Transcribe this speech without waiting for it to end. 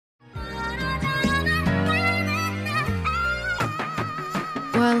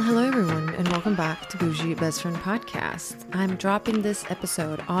Well, hello everyone, and welcome back to Bougie Best Friend Podcast. I'm dropping this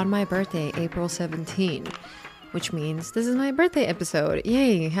episode on my birthday, April 17, which means this is my birthday episode.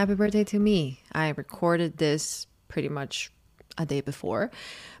 Yay, happy birthday to me. I recorded this pretty much a day before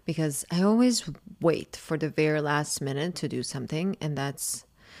because I always wait for the very last minute to do something, and that's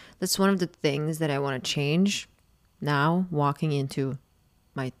one of the things that I want to change now, walking into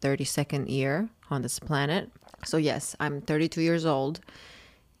my 32nd year on this planet. So yes, I'm 32 years old.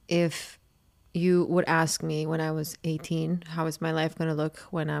 If you would ask me when I was 18, how is my life going to look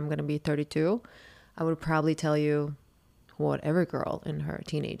when I'm going to be 32? I would probably tell you what every girl in her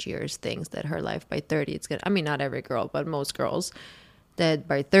teenage years thinks, that her life by 30, it's going to, I mean, not every girl, but most girls, that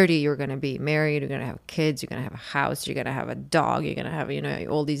by 30, you're going to be married, you're going to have kids, you're going to have a house, you're going to have a dog, you're going to have,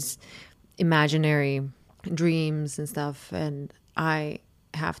 all these imaginary dreams and stuff. And I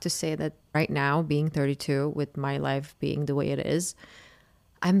have to say that right now, being 32, with my life being the way it is,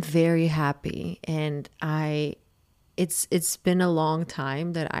 I'm very happy, and it's been a long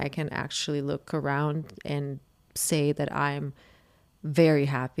time that I can actually look around and say that I'm very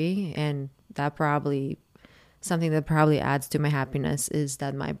happy. And that probably something that probably adds to my happiness is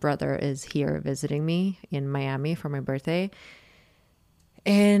that my brother is here visiting me in Miami for my birthday.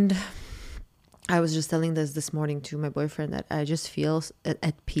 And I was just telling this morning to my boyfriend that I just feel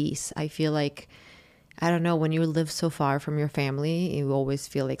at peace. I feel like, I don't know, when you live so far from your family, you always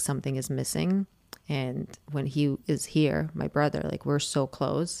feel like something is missing. And when he is here, my brother, like, we're so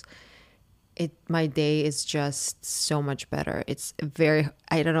close, my day is just so much better. It's very,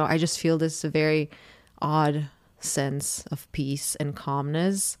 I don't know, I just feel this very odd sense of peace and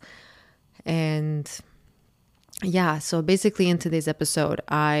calmness. And yeah, so basically in today's episode,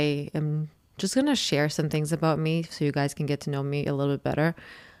 I am just going to share some things about me so you guys can get to know me a little bit better.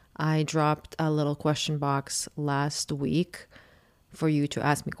 I dropped a little question box last week for you to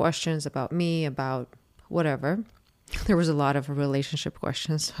ask me questions about me, about whatever. There was a lot of relationship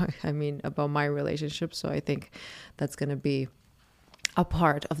questions, about my relationship. So I think that's going to be a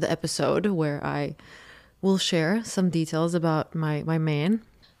part of the episode where I will share some details about my man.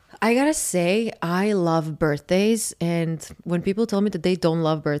 I gotta say, I love birthdays. And when people tell me that they don't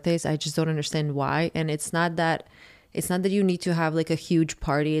love birthdays, I just don't understand why. And it's not that you need to have like a huge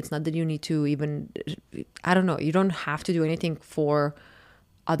party. It's not that you need to even, I don't know, you don't have to do anything for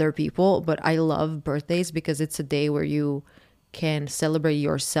other people. But I love birthdays because it's a day where you can celebrate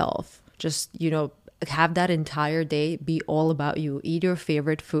yourself. Just, have that entire day be all about you. Eat your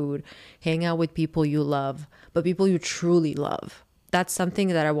favorite food, hang out with people you love, but people you truly love. That's something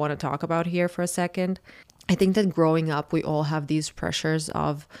that I want to talk about here for a second. I think that growing up, we all have these pressures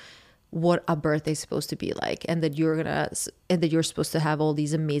of what a birthday is supposed to be like, and that you're supposed to have all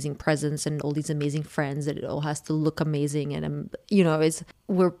these amazing presents and all these amazing friends, that it all has to look amazing. And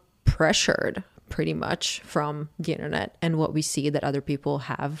we're pressured pretty much from the internet and what we see that other people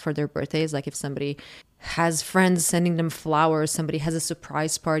have for their birthdays. Like if somebody has friends sending them flowers, somebody has a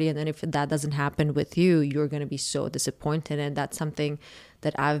surprise party, and then if that doesn't happen with you, you're going to be so disappointed. And that's something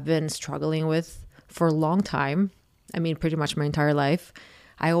that I've been struggling with for a long time. Pretty much my entire life.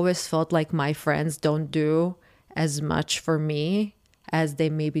 I always felt like my friends don't do as much for me as they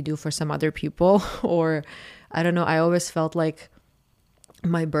maybe do for some other people. Or I don't know, I always felt like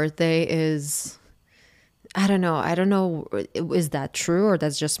my birthday is, I don't know, is that true or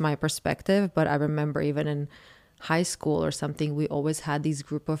that's just my perspective? But I remember even in high school or something, we always had these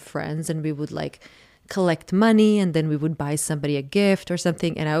group of friends and we would like collect money and then we would buy somebody a gift or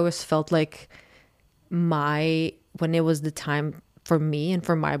something. And I always felt like when it was the time for me and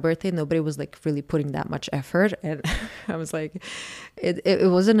for my birthday, nobody was like really putting that much effort. And I was like, it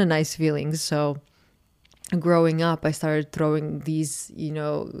wasn't a nice feeling. So growing up, I started throwing these,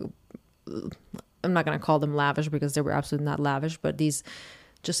 I'm not going to call them lavish because they were absolutely not lavish, but these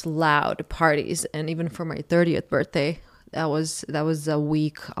just loud parties. And even for my 30th birthday, that was a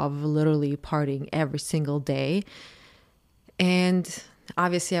week of literally partying every single day. And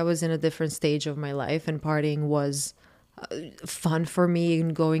obviously I was in a different stage of my life, and partying was fun for me,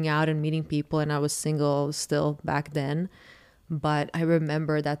 and going out and meeting people. And I was single still back then. But I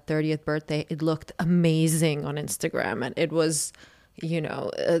remember that 30th birthday, it looked amazing on Instagram. And it was,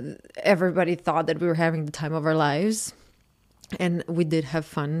 everybody thought that we were having the time of our lives. And we did have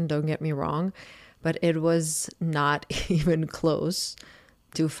fun, don't get me wrong. But it was not even close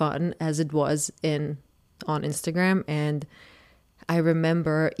to fun as it was on Instagram. And I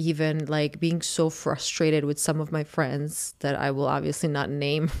remember even like being so frustrated with some of my friends that I will obviously not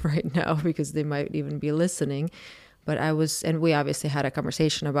name right now because they might even be listening. But and we obviously had a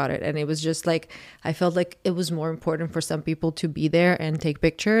conversation about it. And it was just like, I felt like it was more important for some people to be there and take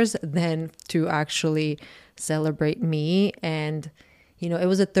pictures than to actually celebrate me. And, it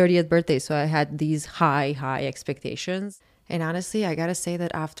was a 30th birthday. So I had these high expectations. And honestly, I gotta say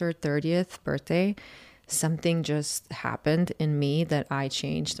that after 30th birthday, something just happened in me that I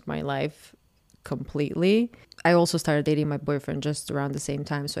changed my life completely. I also started dating my boyfriend just around the same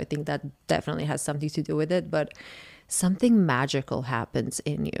time. So I think that definitely has something to do with it. But something magical happens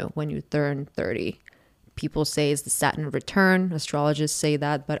in you when you turn 30. People say it's the Saturn return. Astrologists say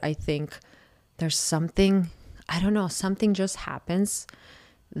that. But I think there's something, I don't know, something just happens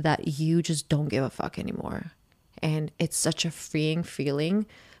that you just don't give a fuck anymore. And it's such a freeing feeling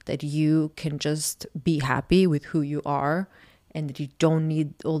that you can just be happy with who you are and that you don't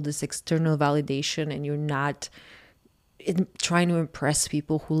need all this external validation, and you're not trying to impress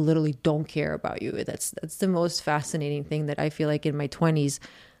people who literally don't care about you. That's the most fascinating thing, that I feel like in my 20s,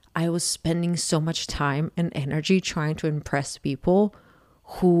 I was spending so much time and energy trying to impress people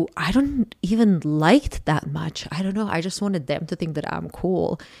who I don't even liked that much. I don't know. I just wanted them to think that I'm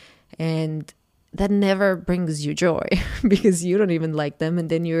cool. And that never brings you joy because you don't even like them. And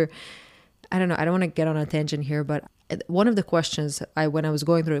then I don't know, I don't want to get on a tangent here, but one of the questions, when I was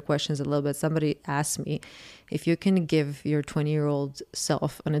going through the questions a little bit, somebody asked me, if you can give your 20-year-old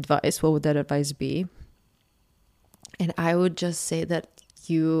self an advice, what would that advice be? And I would just say that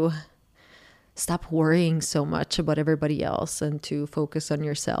you stop worrying so much about everybody else and to focus on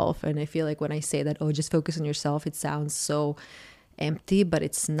yourself. And I feel like when I say that, just focus on yourself, it sounds so empty, but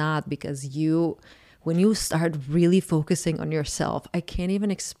it's not, because when you start really focusing on yourself, I can't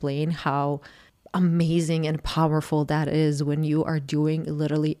even explain how amazing and powerful that is when you are doing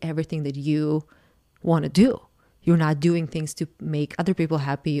literally everything that you want to do. You're not doing things to make other people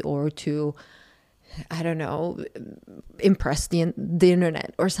happy or to, I don't know, impress the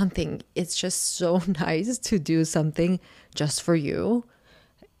internet or something. It's just so nice to do something just for you.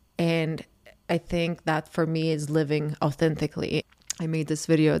 And I think that for me is living authentically. I made this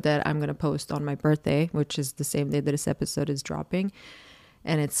video that I'm going to post on my birthday, which is the same day that this episode is dropping.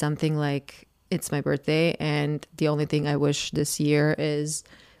 And it's something like, it's my birthday, and the only thing I wish this year is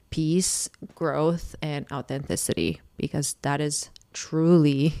peace, growth, and authenticity, because that is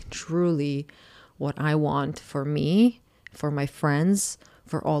truly, truly what I want for me, for my friends,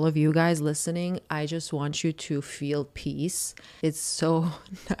 for all of you guys listening. I just want you to feel peace. It's so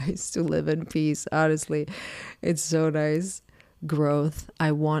nice to live in peace, honestly. It's so nice. Growth.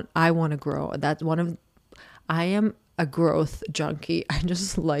 I want to grow. I am a growth junkie. I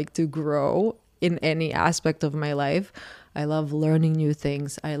just like to grow in any aspect of my life. I love learning new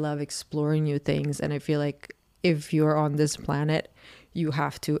things. I love exploring new things. And I feel like if you're on this planet, you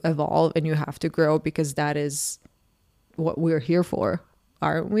have to evolve and you have to grow, because that is what we're here for,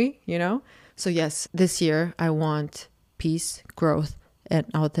 aren't we? So yes, this year I want peace, growth, and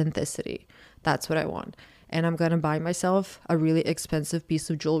authenticity. That's what I want. And I'm going to buy myself a really expensive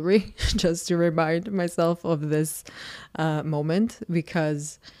piece of jewelry just to remind myself of this moment,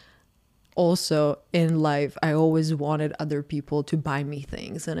 because also in life, I always wanted other people to buy me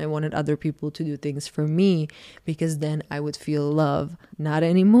things, and I wanted other people to do things for me, because then I would feel love. Not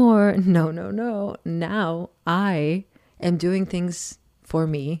anymore. No. Now I am doing things for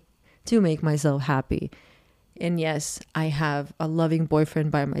me to make myself happy. And yes, I have a loving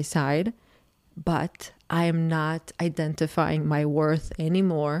boyfriend by my side, but I am not identifying my worth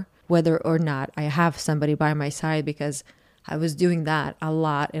anymore, whether or not I have somebody by my side, because I was doing that a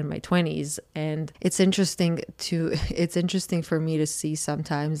lot in my 20s. And it's interesting for me to see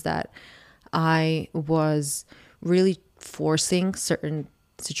sometimes that I was really forcing certain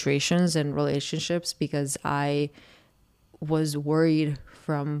situations and relationships because I was worried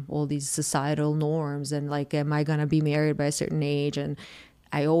from all these societal norms and like, am I gonna be married by a certain age? And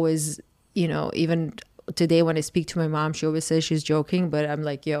I always, even today when I speak to my mom, she always says she's joking, but I'm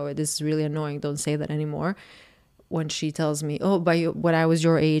like, yo, this is really annoying. Don't say that anymore. When she tells me, when I was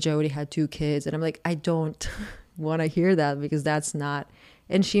your age, I already had 2 kids. And I'm like, I don't want to hear that, because that's not,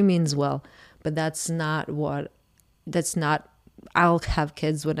 and she means well, but I'll have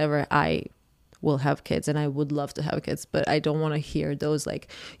kids whenever I will have kids, and I would love to have kids, but I don't want to hear those like,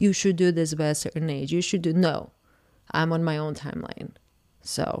 you should do this by a certain age. No, I'm on my own timeline.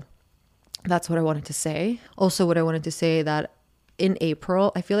 So that's what I wanted to say. Also, what I wanted to say that in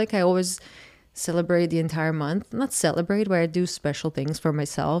April, I feel like I always celebrate the entire month. Not celebrate, but I do special things for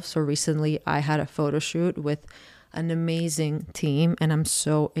myself. So recently I had a photo shoot with an amazing team, and I'm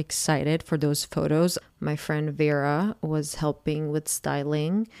so excited for those photos. My friend Vera was helping with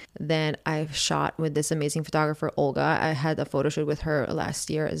styling. Then I shot with this amazing photographer, Olga. I had a photo shoot with her last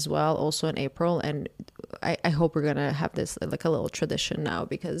year as well, also in April. And I hope we're gonna have this like a little tradition now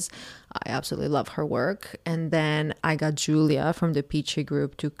because I absolutely love her work. And then I got Julia from the Peachy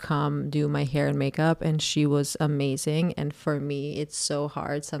group to come do my hair and makeup, and she was amazing. And for me, it's so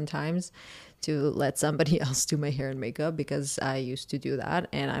hard sometimes to let somebody else do my hair and makeup because I used to do that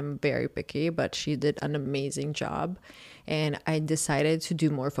and I'm very picky, but she did an amazing job. And I decided to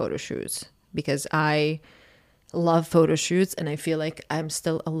do more photo shoots because I love photo shoots and I feel like I'm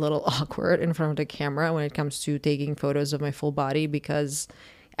still a little awkward in front of the camera when it comes to taking photos of my full body because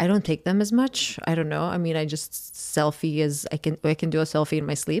I don't take them as much. I don't know. I mean, I just selfie as I can do a selfie in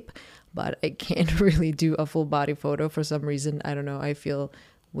my sleep, but I can't really do a full body photo for some reason. I don't know. I feel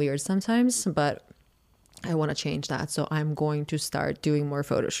weird sometimes, but I want to change that. So I'm going to start doing more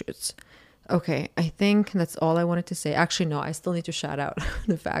photo shoots. Okay, I think that's all I wanted to say. Actually, no, I still need to shout out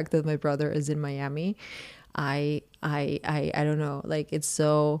the fact that my brother is in Miami. I don't know, like it's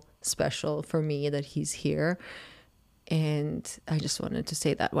so special for me that he's here. And I just wanted to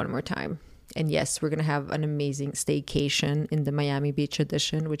say that one more time. And yes, we're going to have an amazing staycation in the Miami Beach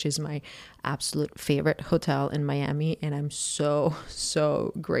edition, which is my absolute favorite hotel in Miami. And I'm so,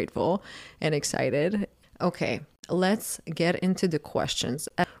 so grateful and excited. Okay, let's get into the questions.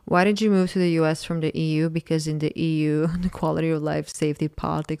 Why did you move to the US from the EU? Because in the EU, the quality of life, safety,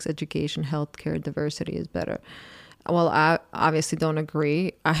 politics, education, healthcare, diversity is better. Well, I obviously don't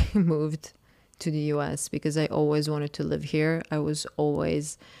agree. I moved to the US because I always wanted to live here. I was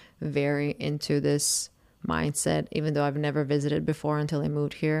always very into this mindset, even though I've never visited before until I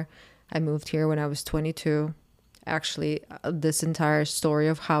moved here. I moved here when I was 22. Actually, this entire story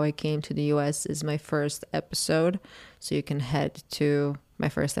of how I came to the US is my first episode. So you can head to my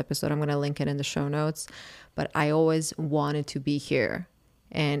first episode. I'm going to link it in the show notes. But I always wanted to be here.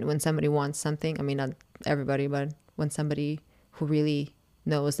 And when somebody wants something, I mean, not everybody, but when somebody who really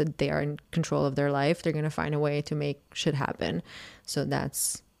knows that they are in control of their life, they're going to find a way to make shit happen. So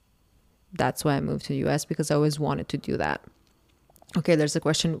that's why I moved to the US, because I always wanted to do that. Okay, there's a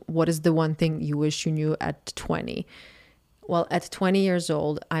question. What is the one thing you wish you knew at 20? Well, at 20 years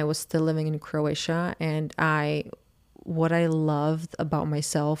old, I was still living in Croatia, and what I loved about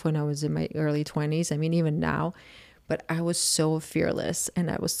myself when I was in my early 20s, I mean, even now, but I was so fearless and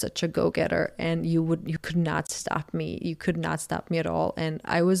I was such a go-getter, and you could not stop me. You could not stop me at all. And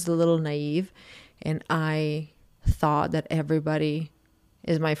I was a little naive, and I thought that everybody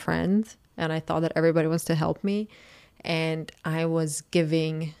is my friend, and I thought that everybody wants to help me. And I was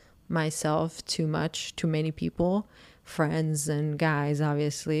giving myself too much to many people, friends and guys,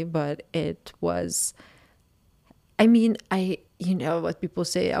 obviously, but it was, I mean, you know what people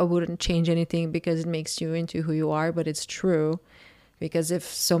say, I wouldn't change anything because it makes you into who you are, but it's true. Because if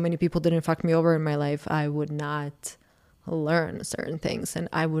so many people didn't fuck me over in my life, I would not learn certain things and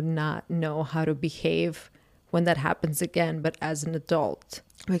I would not know how to behave when that happens again, but as an adult.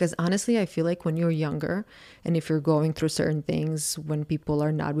 Because honestly, I feel like when you're younger and if you're going through certain things, when people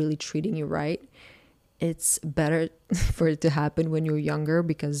are not really treating you right, it's better for it to happen when you're younger,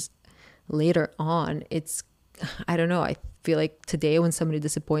 because later on, I don't know, I feel like today when somebody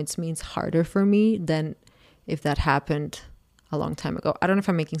disappoints me, it's harder for me than if that happened a long time ago. I don't know if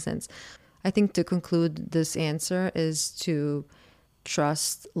I'm making sense. I think to conclude this answer is to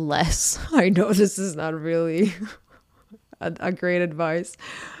trust less. I know this is not really a great advice.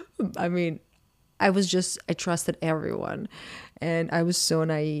 I mean, I trusted everyone, and I was so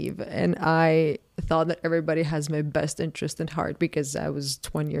naive, and I thought that everybody has my best interest in heart because I was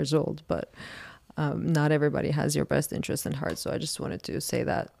 20 years old, but not everybody has your best interest in heart. So I just wanted to say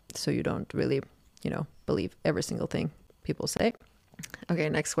that so you don't really, believe every single thing people say. Okay,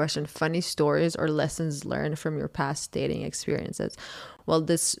 next question. Funny stories or lessons learned from your past dating experiences? Well,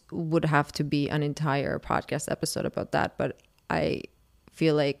 this would have to be an entire podcast episode about that, but I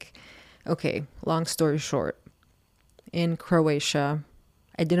feel like, okay, long story short, in Croatia,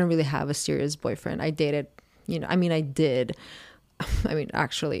 I didn't really have a serious boyfriend. I dated, I did.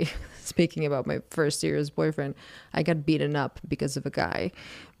 Actually, speaking about my first serious boyfriend, I got beaten up because of a guy,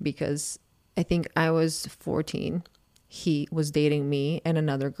 because I think I was 14. He was dating me and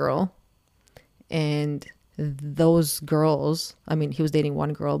another girl. And those girls, he was dating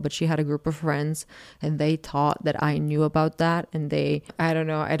one girl, but she had a group of friends and they thought that I knew about that. And I don't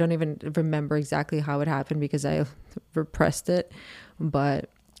know, I don't even remember exactly how it happened because I repressed it. But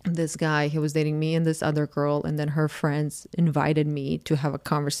this guy, he was dating me and this other girl, and then her friends invited me to have a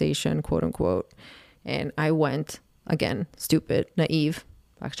conversation, quote unquote, And I went, again, stupid, naive.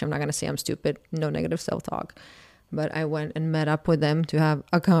 Actually, I'm not going to say I'm stupid. No negative self-talk. But I went and met up with them to have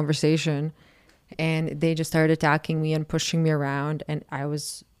a conversation. And they just started attacking me and pushing me around. And I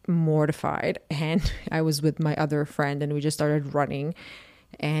was mortified. And I was with my other friend and we just started running.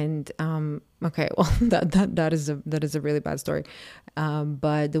 And okay, well, that is a really bad story.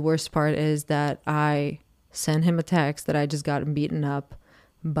 But the worst part is that I sent him a text that I just got beaten up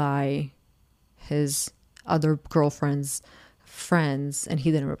by his other girlfriend's friends, and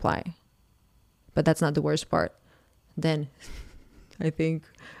he didn't reply. But that's not the worst part. Then I think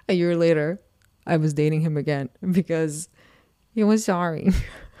a year later I was dating him again because he was sorry.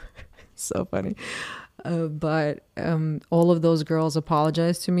 So funny. But all of those girls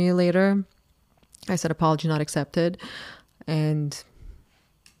apologized to me later. I said apology not accepted, and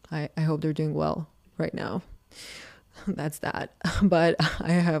I hope they're doing well right now. That's that. But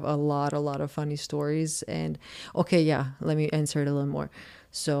I have a lot of funny stories. And okay, yeah, let me insert a little more.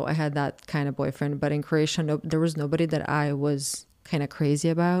 So I had that kind of boyfriend, but in Croatia, there was nobody that I was kind of crazy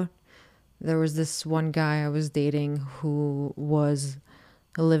about. There was this one guy I was dating who was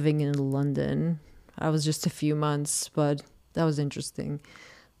living in London. I was just a few months, but that was interesting.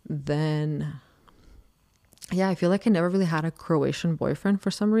 Then, yeah, I feel like I never really had a Croatian boyfriend for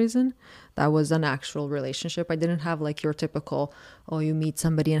some reason. That was an actual relationship. I didn't have like your typical, oh, you meet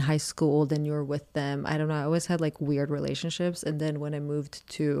somebody in high school, then you're with them. I don't know. I always had like weird relationships. And then when I moved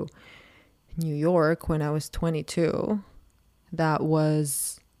to New York when I was 22, that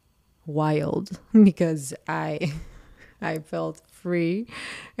was wild because I felt free,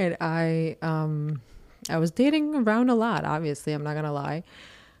 and I was dating around a lot, obviously, I'm not gonna lie.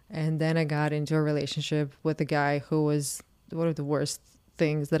 And then I got into a relationship with a guy who was one of the worst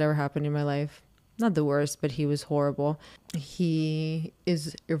things that ever happened in my life. Not the worst, but he was horrible. He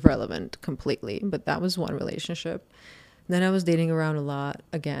is irrelevant completely, but that was one relationship. Then I was dating around a lot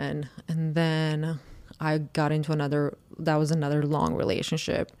again, and then I got into another long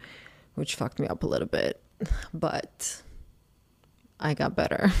relationship, which fucked me up a little bit, but I got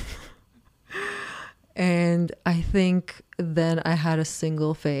better. And I think then I had a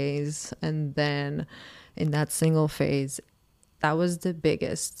single phase, and then in that single phase, that was the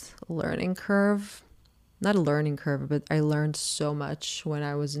biggest learning curve. Not a learning curve, but I learned so much when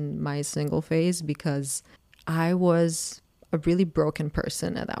I was in my single phase because I was a really broken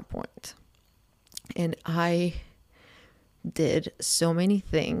person at that point. And I did so many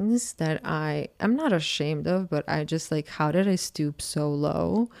things that I'm not ashamed of, but I just like, how did I stoop so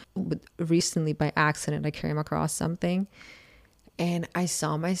low? But recently by accident, I came across something and I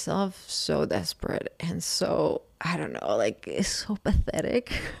saw myself so desperate and so, I don't know, like it's so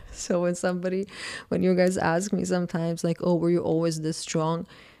pathetic. So when you guys ask me sometimes like, oh, were you always this strong?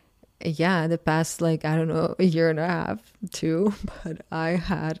 Yeah, the past, like, I don't know, a year and a half, 2, but I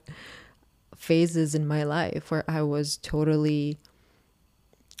had phases in my life where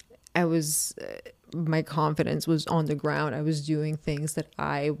my confidence was on the ground. I was doing things that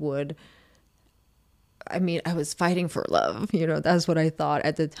I was fighting for love. That's what I thought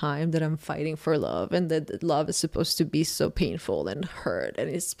at the time, that I'm fighting for love, and that love is supposed to be so painful and hurt,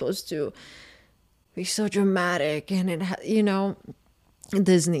 and it's supposed to be so dramatic, and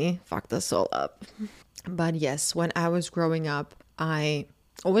Disney fucked us all up. But yes, when I was growing up, I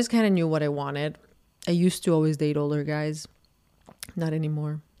always kind of knew what I wanted. I used to always date older guys. Not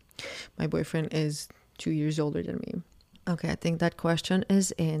anymore. My boyfriend is 2 years older than me. Okay, I think that question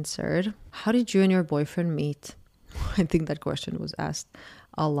is answered. How did you and your boyfriend meet? I think that question was asked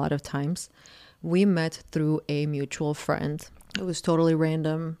a lot of times. We met through a mutual friend. It was totally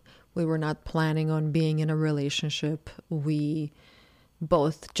random. We were not planning on being in a relationship. We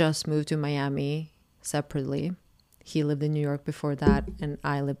both just moved to Miami separately. He lived in New York before that, and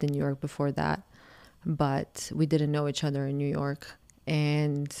I lived in New York before that. But we didn't know each other in New York.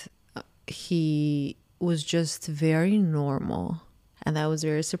 And he was just very normal. And that was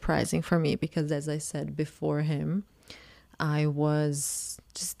very surprising for me because, as I said before him, I was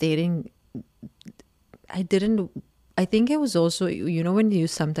just dating. I think it was also, when you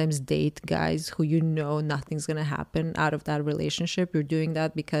sometimes date guys who nothing's going to happen out of that relationship, you're doing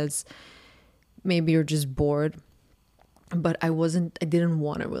that because maybe you're just bored. But I didn't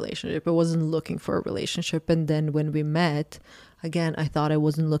want a relationship. I wasn't looking for a relationship. And then when we met, again, I thought I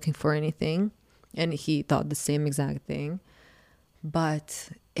wasn't looking for anything. And he thought the same exact thing.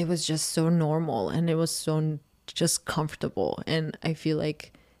 But it was just so normal and it was so just comfortable. And I feel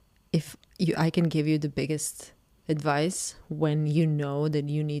like I can give you the biggest advice when you know that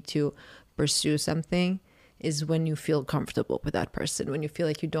you need to pursue something, is when you feel comfortable with that person, when you feel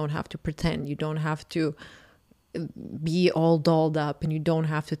like you don't have to pretend, you don't have to be all dolled up, and you don't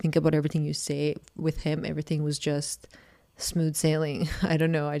have to think about everything you say. With him, everything was just smooth sailing. I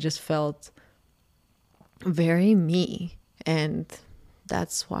don't know, I just felt very me, and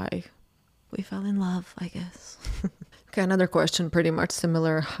that's why we fell in love, I guess. Okay, another question pretty much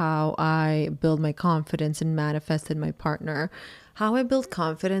similar: how I build my confidence and manifested my partner. How I build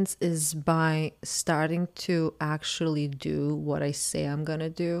confidence is by starting to actually do what I say I'm gonna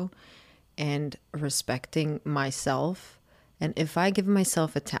do and respecting myself. And if I give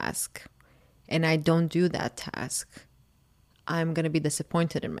myself a task and I don't do that task, I'm going to be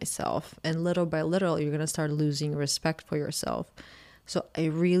disappointed in myself. And little by little, you're going to start losing respect for yourself. So I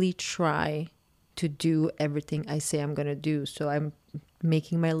really try to do everything I say I'm going to do. So I'm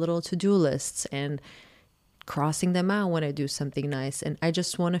making my little to-do lists and crossing them out when I do something nice. And I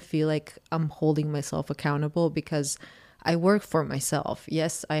just want to feel like I'm holding myself accountable, because I work for myself.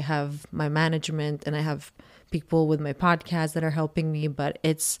 Yes, I have my management and I have people with my podcast that are helping me, but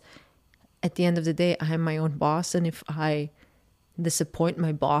it's at the end of the day, I'm my own boss. And if I disappoint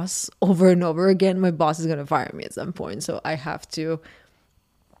my boss over and over again, my boss is going to fire me at some point. So I have to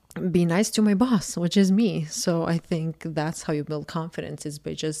be nice to my boss, which is me. So I think that's how you build confidence, is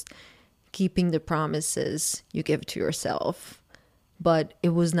by just keeping the promises you give to yourself. But it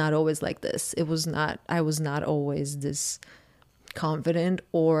was not always like this. I was not always this confident,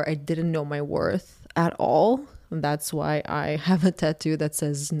 or I didn't know my worth at all. And that's why I have a tattoo that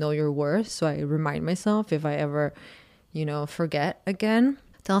says know your worth. So I remind myself if I ever, forget again.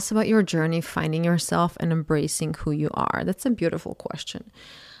 Tell us about your journey finding yourself and embracing who you are. That's a beautiful question.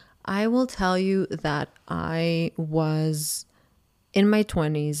 I will tell you that I was in my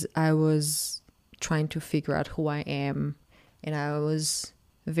 20s. I was trying to figure out who I am. And I was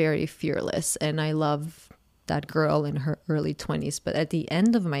very fearless, and I love that girl in her early 20s. But at the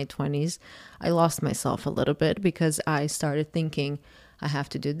end of my 20s, I lost myself a little bit, because I started thinking, I have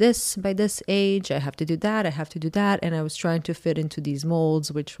to do this by this age, I have to do that, I have to do that. And I was trying to fit into these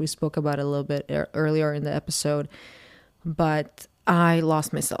molds, which we spoke about a little bit earlier in the episode. But I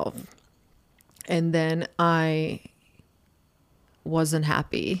lost myself. And then I wasn't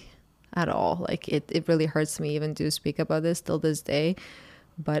happy at all. Like it really hurts me even to speak about this till this day,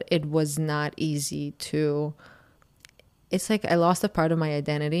 but it was not easy to, it's like I lost a part of my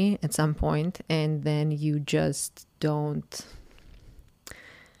identity at some point, and then you just don't,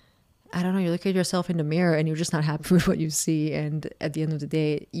 I don't know, you look at yourself in the mirror and you're just not happy with what you see. And at the end of the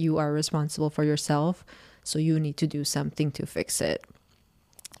day, you are responsible for yourself. So you need to do something to fix it.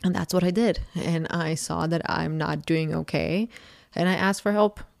 And that's what I did. And I saw that I'm not doing okay. And I asked for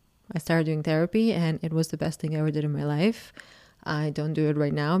help. I started doing therapy, and it was the best thing I ever did in my life. I don't do it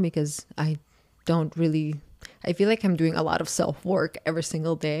right now because I feel like I'm doing a lot of self-work every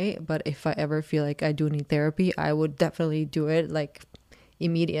single day. But if I ever feel like I do need therapy, I would definitely do it like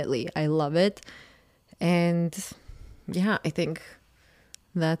immediately. I love it. And yeah, I think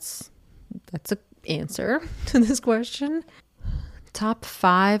that's an answer to this question. Top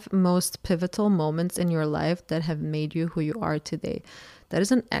 5 most pivotal moments in your life that have made you who you are today. That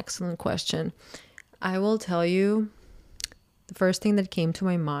is an excellent question. I will tell you, the first thing that came to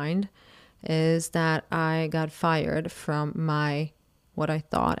my mind is that I got fired from my, what I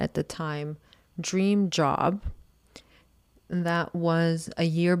thought at the time, dream job. That was a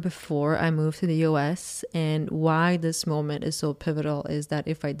year before I moved to the US. And why this moment is so pivotal is that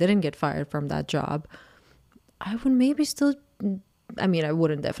if I didn't get fired from that job, I would maybe still, I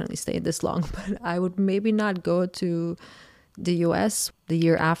wouldn't definitely stay this long, but I would maybe not go to the US the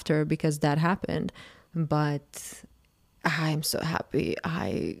year after because that happened. But I'm so happy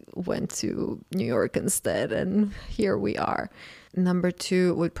I went to New York instead, and here we are. Number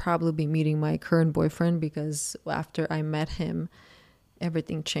 2 would probably be meeting my current boyfriend, because after I met him,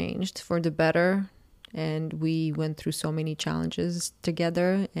 everything changed for the better. And we went through so many challenges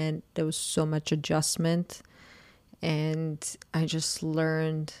together, and there was so much adjustment. And I just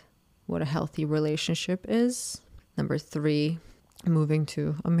learned what a healthy relationship is. Number 3, moving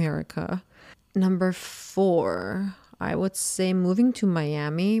to America. Number 4, I would say moving to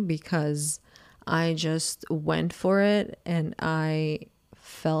Miami, because I just went for it and I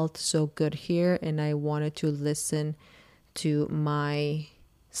felt so good here, and I wanted to listen to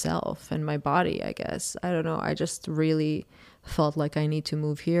myself and my body, I guess. I don't know. I just really felt like I need to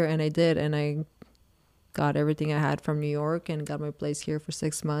move here, and I did. And I got everything I had from New York and got my place here for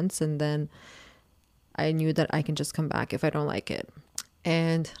 6 months. And then I knew that I can just come back if I don't like it.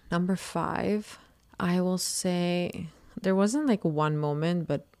 And number 5, I will say there wasn't like one moment,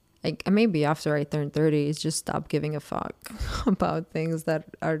 but Like maybe after I turn 30, is just stop giving a fuck about things that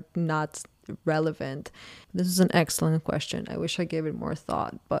are not relevant. This is an excellent question. I wish I gave it more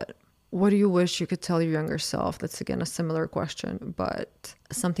thought, but what do you wish you could tell your younger self? That's again a similar question, but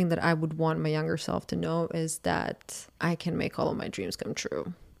something that I would want my younger self to know is that I can make all of my dreams come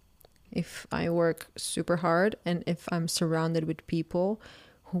true. If I work super hard and if I'm surrounded with people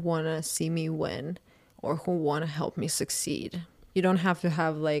who want to see me win or who want to help me succeed. You don't have to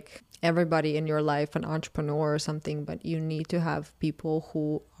have like everybody in your life an entrepreneur or something, but you need to have people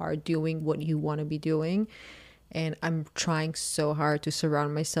who are doing what you want to be doing. And I'm trying so hard to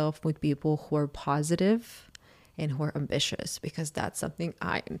surround myself with people who are positive and who are ambitious, because that's something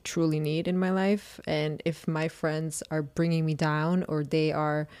I truly need in my life. And if my friends are bringing me down, or they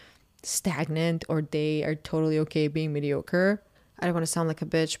are stagnant, or they are totally okay being mediocre, I don't want to sound like a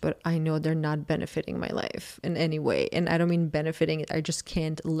bitch, but I know they're not benefiting my life in any way. And I don't mean benefiting, I just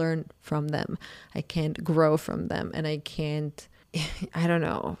can't learn from them. I can't grow from them. And I can't, I don't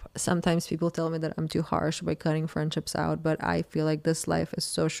know. Sometimes people tell me that I'm too harsh by cutting friendships out, but I feel like this life is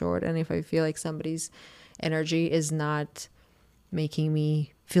so short. And if I feel like somebody's energy is not making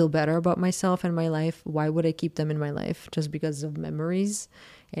me feel better about myself and my life, why would I keep them in my life? Just because of memories?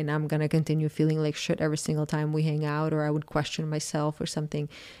 And I'm gonna continue feeling like shit every single time we hang out, or I would question myself or something.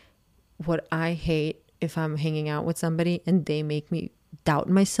 What I hate if I'm hanging out with somebody and they make me doubt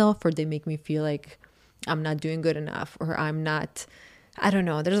myself, or they make me feel like I'm not doing good enough, or I'm not, I don't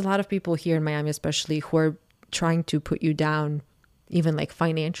know. There's a lot of people here in Miami especially who are trying to put you down, even like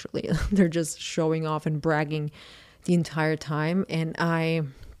financially. They're just showing off and bragging the entire time. And I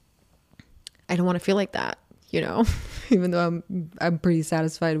don't want to feel like that, even though I'm pretty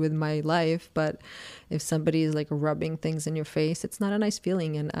satisfied with my life. But if somebody is like rubbing things in your face, it's not a nice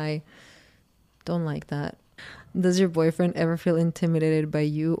feeling, and I don't like that. Does your boyfriend ever feel intimidated by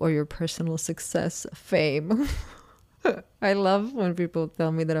you or your personal success, fame? I love when people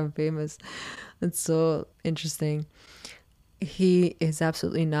tell me that I'm famous. It's so interesting. He is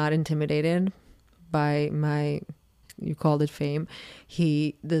absolutely not intimidated by my, you called it fame.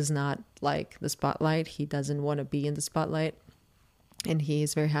 He does not like the spotlight. He doesn't want to be in the spotlight. And he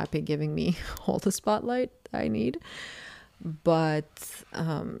is very happy giving me all the spotlight I need. But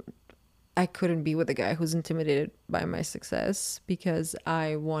I couldn't be with a guy who's intimidated by my success, because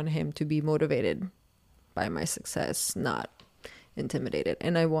I want him to be motivated by my success, not intimidated.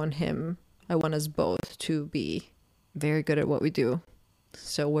 And I want us both to be very good at what we do.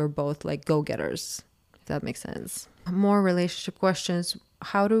 So we're both like go-getters, if that makes sense. More relationship questions.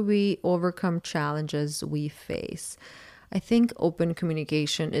 How do we overcome challenges we face? I think open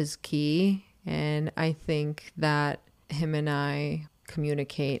communication is key. And I think that him and I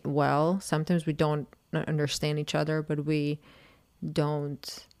communicate well. Sometimes we don't understand each other, but we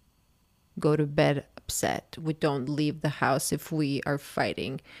don't go to bed upset. We don't leave the house if we are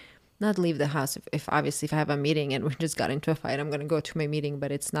fighting. Not leave the house if obviously if I have a meeting and we just got into a fight, I'm going to go to my meeting,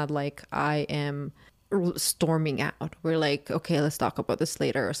 but it's not like I am storming out. We're like, okay, let's talk about this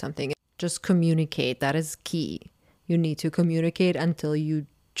later or something. Just communicate. That is key. You need to communicate until you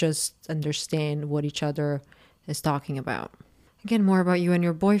just understand what each other is talking about. Again, more about you and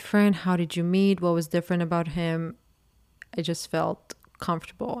your boyfriend. How did you meet? What was different about him? I just felt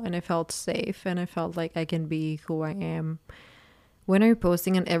comfortable and I felt safe and I felt like I can be who I am. When are you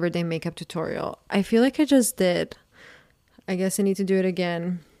posting an everyday makeup tutorial? I feel like I just did. I guess I need to do it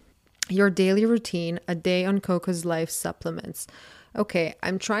again. Your daily routine, a day on Coco's Life supplements. Okay,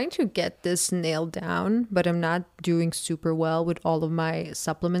 I'm trying to get this nailed down, but I'm not doing super well with all of my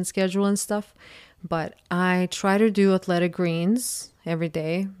supplement schedule and stuff. But I try to do athletic greens every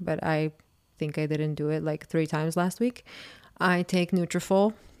day, but I think I didn't do it like 3 times last week. I take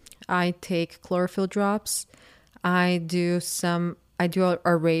Nutrafol. I take chlorophyll drops. I do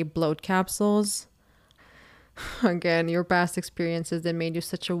array bloat capsules. Again, your past experiences that made you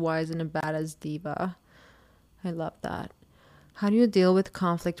such a wise and a badass diva. I love that. How do you deal with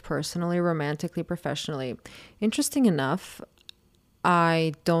conflict personally, romantically, professionally? Interesting enough,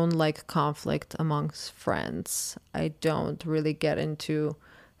 I don't like conflict amongst friends. I don't really get into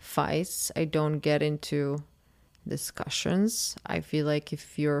fights. I don't get into discussions. I feel like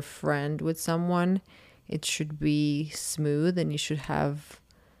if you're a friend with someone, it should be smooth and you should have,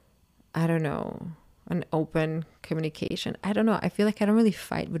 I don't know, an open communication. I don't know. I feel like I don't really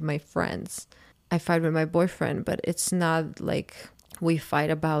fight with my friends. I fight with my boyfriend, but it's not like we fight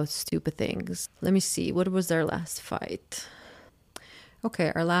about stupid things. Let me see. What was our last fight?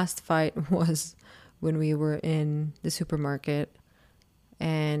 Okay, our last fight was when we were in the supermarket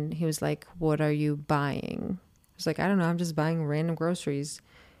and he was like, "What are you buying?" I was like, "I don't know, I'm just buying random groceries."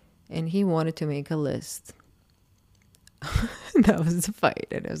 and he wanted to make a list. That was the fight.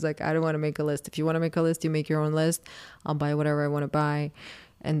 And I was like, I don't want to make a list. If you want to make a list, you make your own list. I'll buy whatever I want to buy.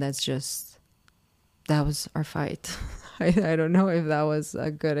 And that was our fight. I don't know if that was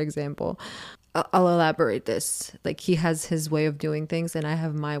a good example. I'll elaborate this. Like, he has his way of doing things and I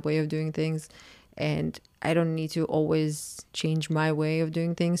have my way of doing things. And I don't need to always change my way of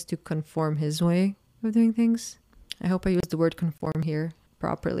doing things to conform his way of doing things. I hope I used the word conform here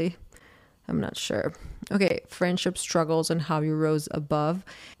properly. I'm not sure. Okay, friendship struggles and how you rose above.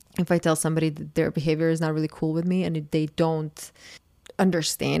 If I tell somebody that their behavior is not really cool with me and they don't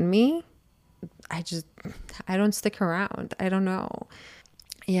understand me, I don't stick around. I don't know.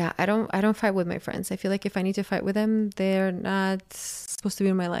 Yeah, I don't fight with my friends. I feel like if I need to fight with them, they're not supposed to be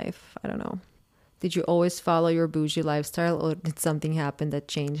in my life. I don't know. Did you always follow your bougie lifestyle, or did something happen that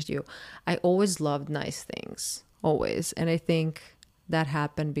changed you? I always loved nice things, always. And I think that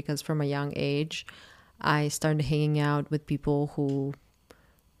happened because from a young age, I started hanging out with people who,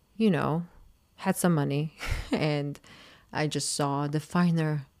 had some money. And I just saw the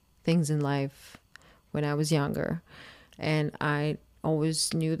finer things in life when I was younger. And I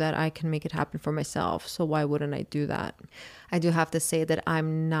always knew that I can make it happen for myself. So why wouldn't I do that? I do have to say that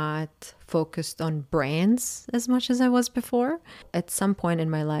I'm not focused on brands as much as I was before. At some point in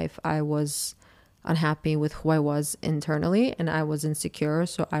my life, I was unhappy with who I was internally and I was insecure.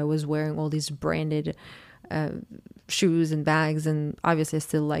 So I was wearing all these branded shoes and bags, and obviously I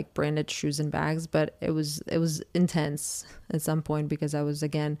still like branded shoes and bags, but it was intense at some point because I was,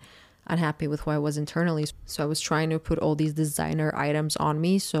 again, unhappy with who I was internally. So I was trying to put all these designer items on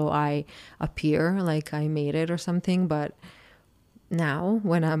me so I appear like I made it or something. But now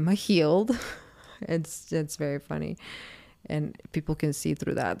when I'm healed, it's very funny and people can see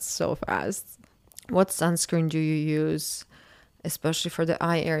through that so fast. What sunscreen do you use, especially for the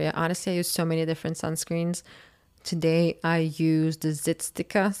eye area? Honestly, I use so many different sunscreens. Today I use the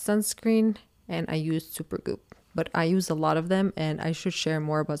Zitstica sunscreen and I use Supergoop. But I use a lot of them and I should share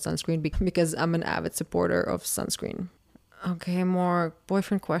more about sunscreen because I'm an avid supporter of sunscreen. Okay, more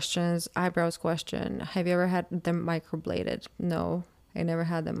boyfriend questions. Eyebrows question. Have you ever had them microbladed? No, I never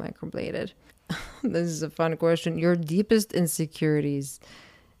had them microbladed. This is a fun question. Your deepest insecurities.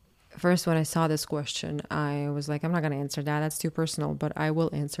 First, when I saw this question, I was like, I'm not going to answer that. That's too personal, but I will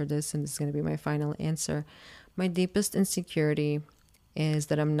answer this and this is going to be my final answer. My deepest insecurity is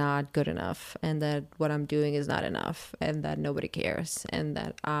that I'm not good enough and that what I'm doing is not enough and that nobody cares and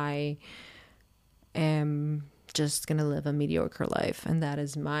that I am just gonna live a mediocre life, and that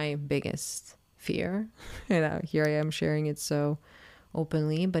is my biggest fear. And here I am sharing it so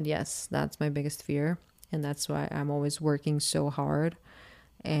openly, but yes, that's my biggest fear, and that's why I'm always working so hard.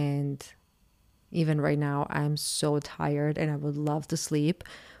 And even right now I'm so tired and I would love to sleep,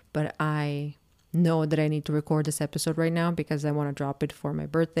 but I know that I need to record this episode right now because I want to drop it for my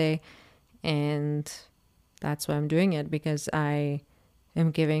birthday, and that's why I'm doing it, because I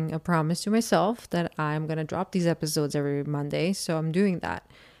am giving a promise to myself that I'm going to drop these episodes every Monday. So I'm doing that,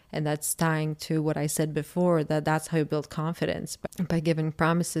 and that's tying to what I said before, that that's how you build confidence, by giving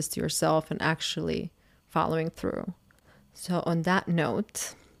promises to yourself and actually following through. So on that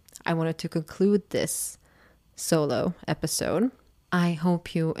note, I wanted to conclude this solo episode. I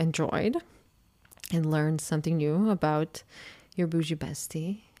hope you enjoyed and learned something new about your bougie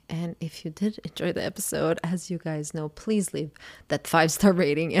bestie. And if you did enjoy the episode, as you guys know, please leave that 5-star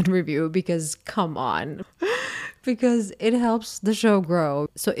rating and review, because come on, because it helps the show grow.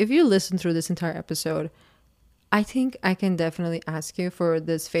 So if you listen through this entire episode, I think I can definitely ask you for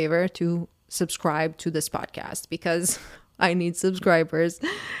this favor to subscribe to this podcast, because I need subscribers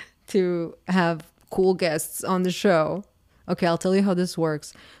to have cool guests on the show. Okay, I'll tell you how this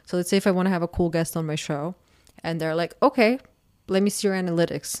works. So let's say if I want to have a cool guest on my show and they're like, okay, let me see your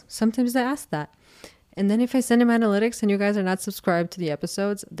analytics. Sometimes they ask that. And then if I send them analytics and you guys are not subscribed to the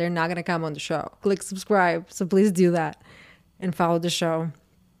episodes, they're not going to come on the show. Click subscribe. So please do that and follow the show.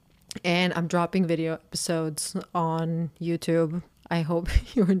 And I'm dropping video episodes on YouTube. I hope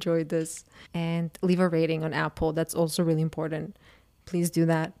you enjoyed this. And leave a rating on Apple. That's also really important. Please do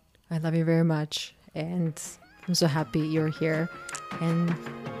that. I love you very much. And I'm so happy you're here, and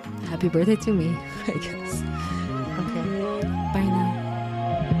happy birthday to me, I guess.